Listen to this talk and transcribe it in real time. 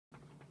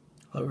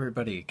Hello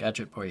everybody,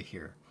 Gadget Boy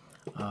here.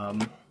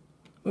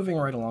 Moving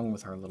right along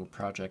with our little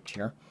project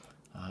here.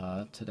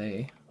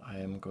 Today I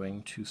am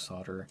going to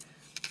solder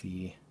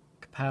the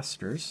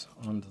capacitors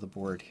onto the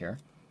board here.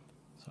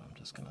 So I'm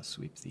just going to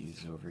sweep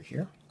these over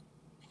here.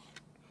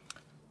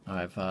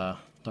 I've done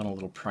a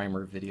little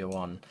primer video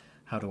on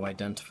how to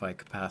identify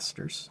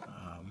capacitors,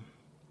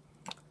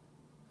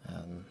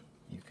 and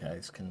you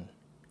guys can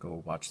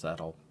go watch that.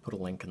 I'll put a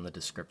link in the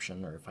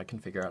description, or if I can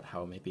figure out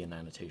how, maybe an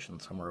annotation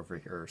somewhere over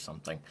here or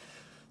something.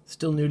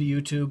 Still new to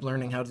YouTube,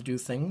 learning how to do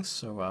things,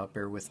 so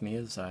bear with me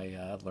as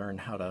I learn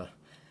how to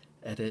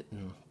edit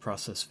and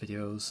process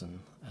videos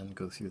and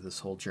go through this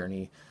whole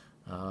journey,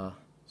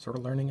 sort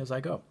of learning as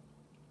I go.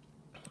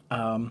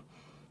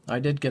 I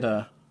did get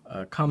a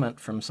comment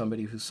from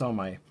somebody who saw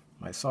my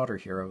solder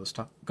here. I was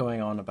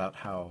going on about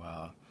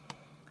how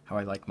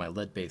I like my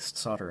lead-based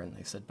solder, and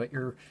they said, but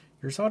your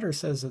solder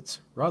says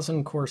it's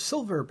rosin core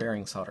silver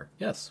bearing solder.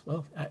 Yes,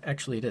 well,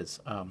 actually it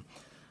is.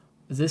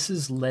 This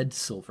is lead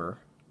silver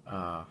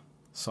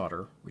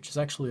solder, which is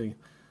actually,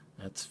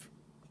 it's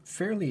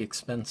fairly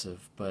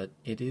expensive, but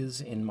it is,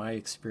 in my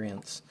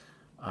experience,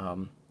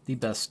 the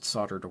best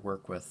solder to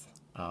work with.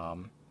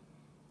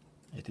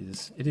 It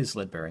is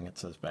lead bearing. It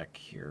says back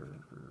here,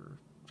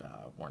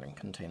 warning,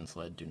 contains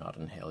lead, do not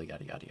inhale,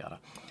 yada yada yada.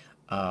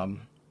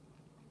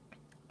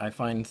 I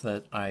find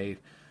that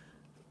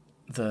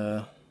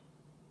the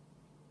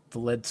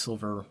lead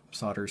silver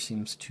solder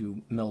seems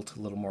to melt a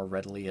little more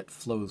readily. It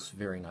flows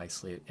very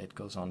nicely. It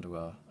goes onto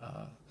a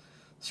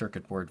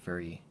circuit board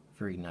very,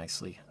 very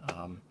nicely.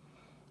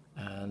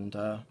 And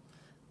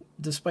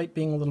despite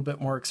being a little bit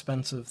more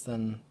expensive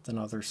than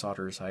other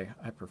solders, I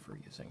prefer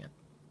using it.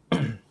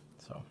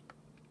 So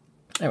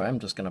anyway, I'm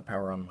just going to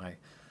power on my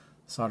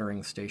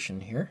soldering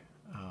station here.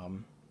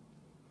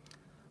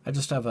 I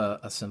just have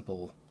a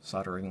simple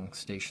soldering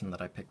station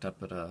that I picked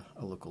up at a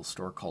local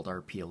store called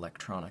RP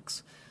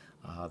Electronics.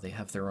 They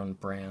have their own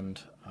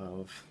brand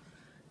of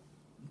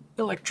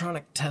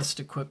electronic test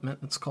equipment.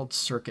 It's called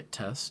Circuit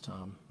Test.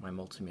 My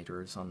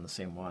multimeter is on the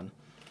same one.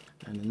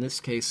 And in this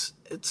case,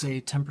 it's a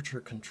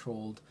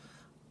temperature-controlled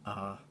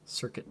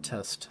Circuit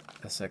Test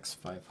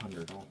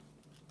SX500. I'll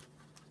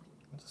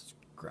just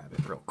grab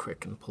it real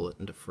quick and pull it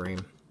into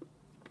frame.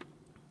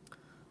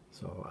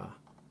 So,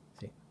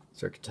 see,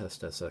 Circuit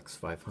Test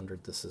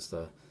SX500. This is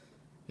the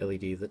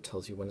LED that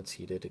tells you when it's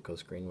heated. It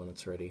goes green when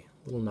it's ready.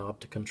 Little knob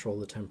to control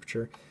the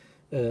temperature.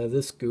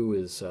 This goo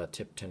is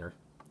tip tinner.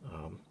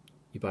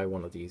 You buy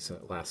one of these and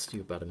it lasts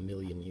you about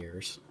 1,000,000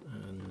 years,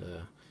 and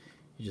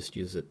you just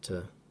use it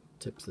to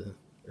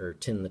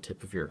tin the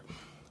tip of your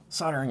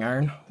soldering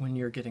iron when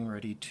you're getting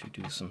ready to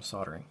do some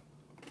soldering.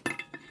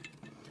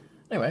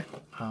 Anyway,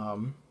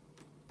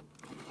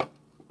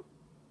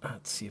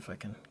 let's see if I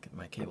can get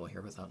my cable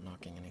here without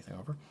knocking anything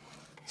over.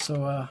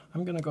 So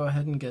I'm going to go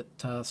ahead and get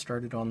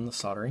started on the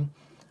soldering.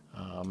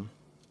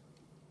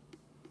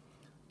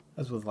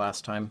 As with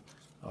last time,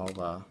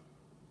 I'll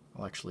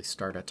actually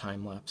start a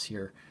time lapse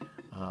here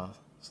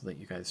so that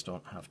you guys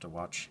don't have to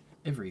watch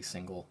every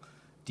single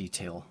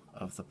detail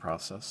of the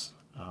process.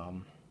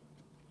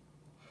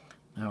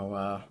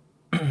 Now,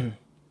 when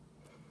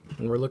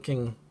we're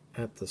looking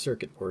at the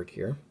circuit board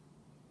here,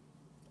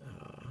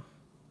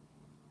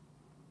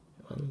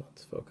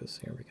 let's focus,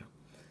 here we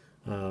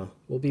go.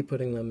 We'll be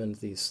putting them into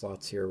these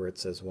slots here where it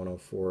says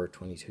 104 or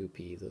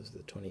 22p. Those are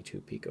the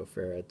 22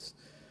 picofarads,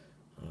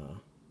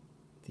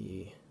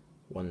 the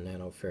 1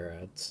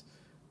 nanofarads.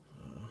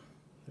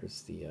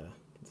 There's the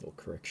little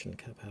correction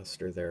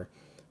capacitor there,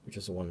 which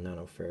is a 1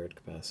 nanofarad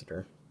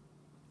capacitor.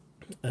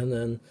 And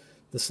then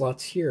the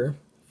slots here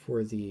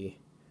for the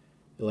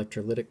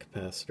electrolytic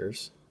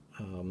capacitors.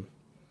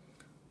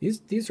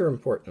 These are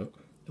important.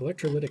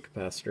 Electrolytic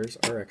capacitors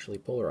are actually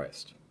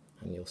polarized,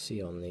 and you'll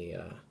see on the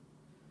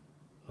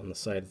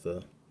side of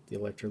the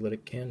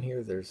electrolytic can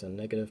here, there's a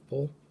negative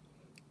pole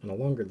and a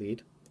longer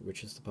lead,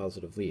 which is the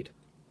positive lead.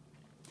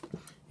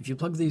 If you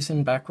plug these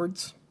in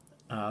backwards,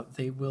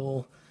 they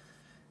will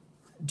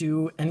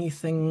do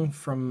anything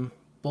from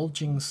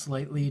bulging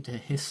slightly to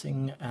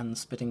hissing and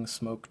spitting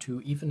smoke to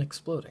even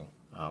exploding.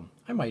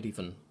 I might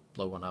even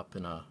blow one up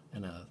in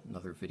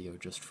another video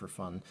just for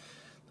fun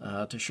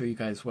to show you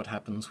guys what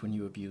happens when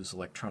you abuse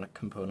electronic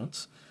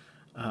components.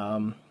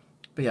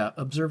 But yeah,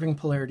 observing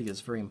polarity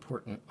is very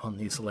important on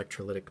these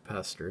electrolytic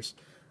capacitors.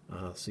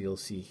 So you'll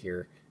see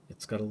here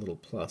it's got a little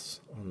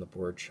plus on the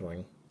board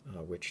showing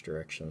which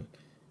direction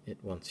it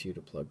wants you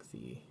to plug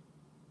the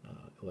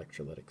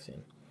electrolytics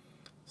in.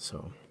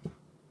 So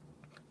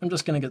I'm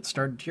just going to get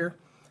started here.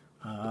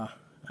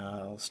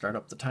 I'll start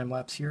up the time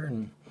lapse here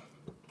and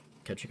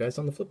catch you guys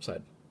on the flip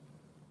side.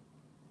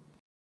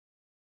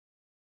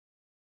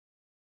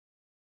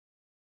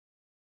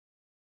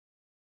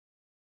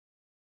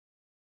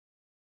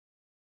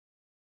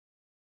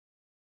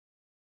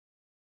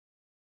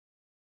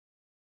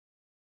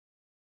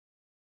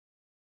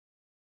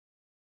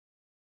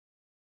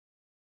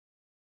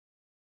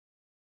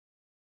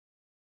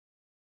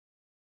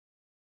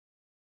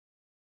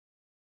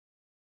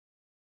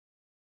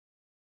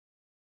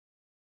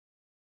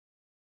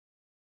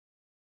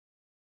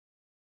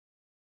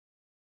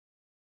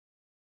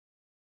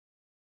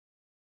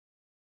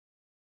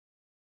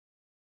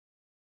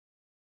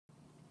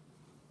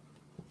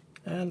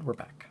 And we're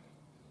back.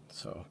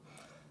 So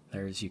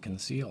there, as you can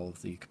see, all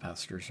of the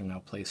capacitors are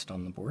now placed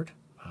on the board.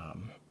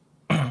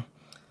 I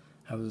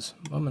was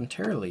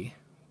momentarily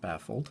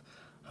baffled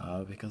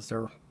because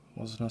there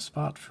wasn't a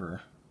spot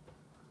for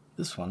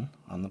this one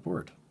on the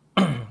board.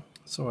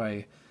 So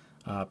I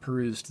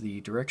perused the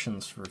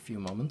directions for a few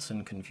moments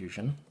in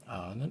confusion,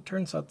 and it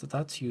turns out that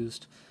that's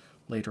used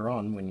later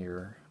on when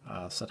you're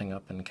setting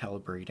up and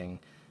calibrating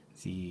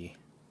the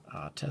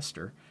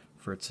tester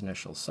for its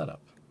initial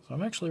setup. So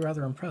I'm actually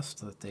rather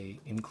impressed that they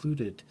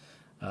included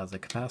the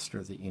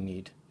capacitor that you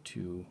need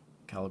to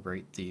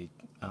calibrate the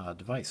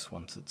device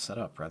once it's set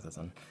up, rather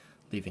than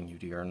leaving you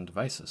to your own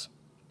devices.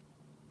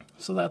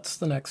 So that's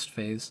the next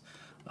phase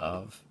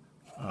of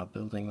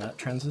building that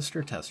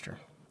transistor tester.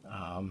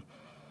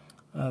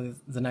 The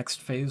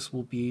next phase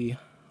will be,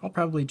 I'll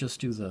probably just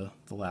do the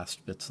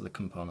last bits of the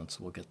components.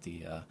 We'll get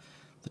the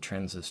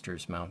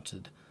transistors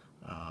mounted,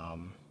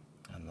 and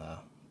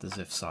the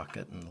ZIF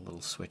socket and the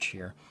little switch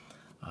here,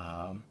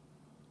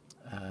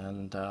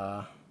 and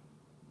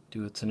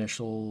do its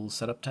initial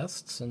setup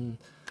tests. And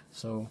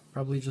so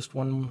probably just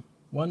one,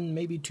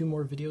 maybe two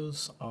more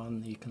videos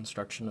on the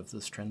construction of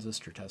this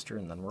transistor tester,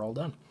 and then we're all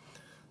done.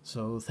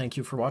 So thank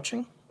you for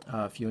watching.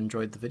 If you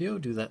enjoyed the video,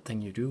 do that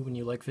thing you do when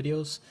you like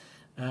videos,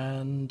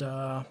 and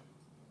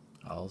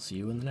I'll see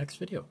you in the next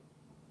video.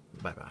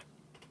 Bye-bye.